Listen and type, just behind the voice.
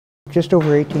Just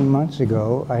over 18 months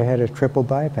ago, I had a triple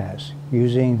bypass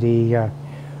using the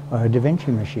Da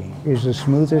Vinci machine. It was the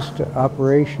smoothest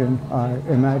operation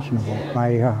imaginable.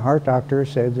 My heart doctor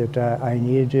said that I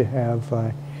needed to have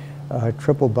a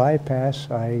triple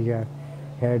bypass. I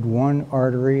had one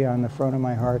artery on the front of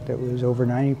my heart that was over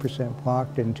 90%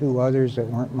 blocked and two others that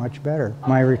weren't much better.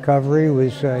 My recovery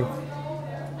was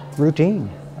routine.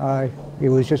 It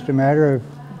was just a matter of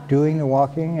doing the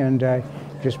walking and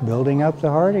just building up the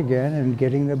heart again and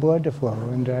getting the blood to flow,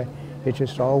 and it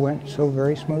just all went so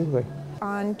very smoothly.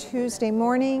 On Tuesday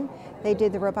morning, they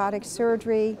did the robotic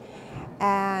surgery,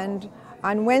 and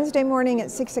on Wednesday morning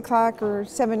at 6 o'clock or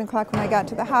 7 o'clock when I got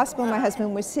to the hospital, my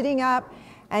husband was sitting up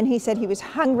and he said he was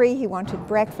hungry, he wanted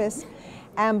breakfast,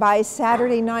 and by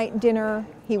Saturday night dinner,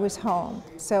 he was home.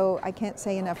 So I can't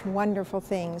say enough wonderful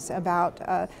things about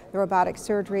the robotic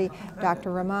surgery,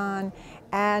 Dr. Rahman,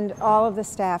 and all of the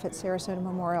staff at Sarasota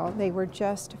Memorial. They were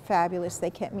just fabulous. They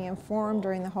kept me informed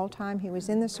during the whole time he was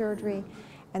in the surgery,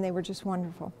 and they were just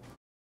wonderful.